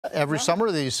Every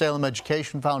summer, the Salem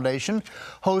Education Foundation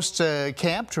hosts a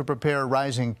camp to prepare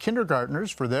rising kindergartners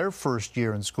for their first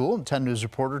year in school. And 10 News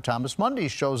reporter Thomas Mundy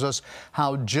shows us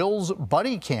how Jill's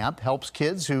Buddy Camp helps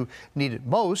kids who need it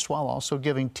most while also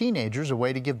giving teenagers a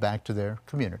way to give back to their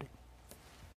community.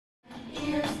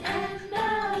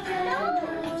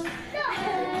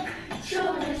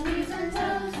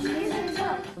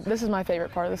 This is my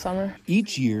favorite part of the summer.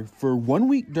 Each year, for 1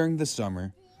 week during the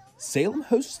summer, Salem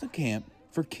hosts a camp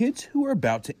for kids who are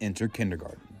about to enter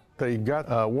kindergarten. They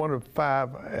got one of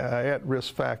 5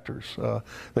 at-risk factors.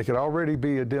 They could already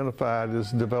be identified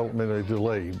as developmentally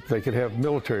delayed. They could have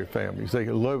military families. They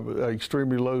could live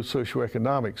extremely low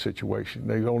socioeconomic situation.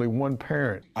 There's only one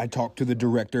parent. I talked to the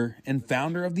director and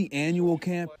founder of the annual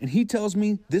camp, and he tells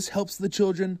me this helps the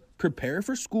children prepare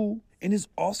for school and is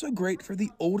also great for the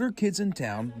older kids in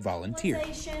town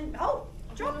volunteering. Oh,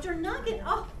 dropped your nugget.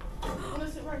 Oh, what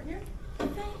is it right here?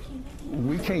 Thank you.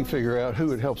 We can't figure out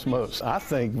who it helps most. I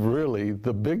think really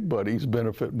the big buddies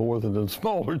benefit more than the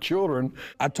smaller children.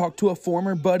 I talked to a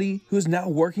former buddy who is now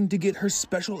working to get her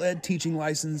special ed teaching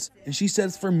license, and she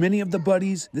says for many of the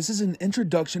buddies, this is an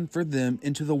introduction for them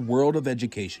into the world of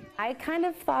education. I kind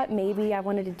of thought maybe I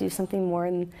wanted to do something more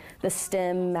in the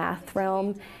STEM math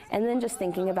realm, and then just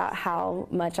thinking about how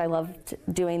much I loved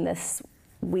doing this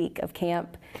week of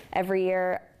camp every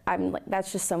year, I'm like,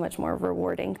 that's just so much more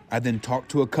rewarding. I then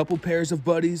talked to a couple pairs of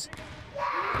buddies,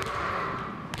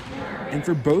 and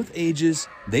for both ages,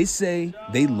 they say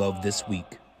they love this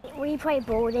week. We play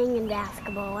bowling and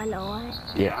basketball and all.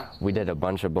 Yeah, we did a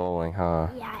bunch of bowling, huh?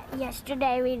 Yeah,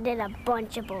 yesterday we did a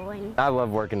bunch of bowling. I love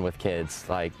working with kids,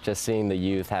 like just seeing the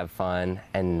youth have fun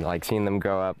and like seeing them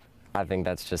grow up. I think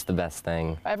that's just the best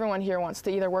thing. Everyone here wants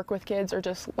to either work with kids or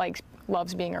just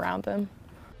loves being around them.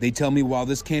 They tell me while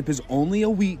this camp is only a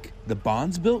week, the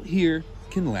bonds built here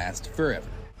can last forever.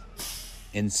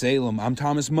 In Salem, I'm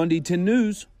Thomas Mundy, 10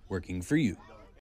 News, working for you.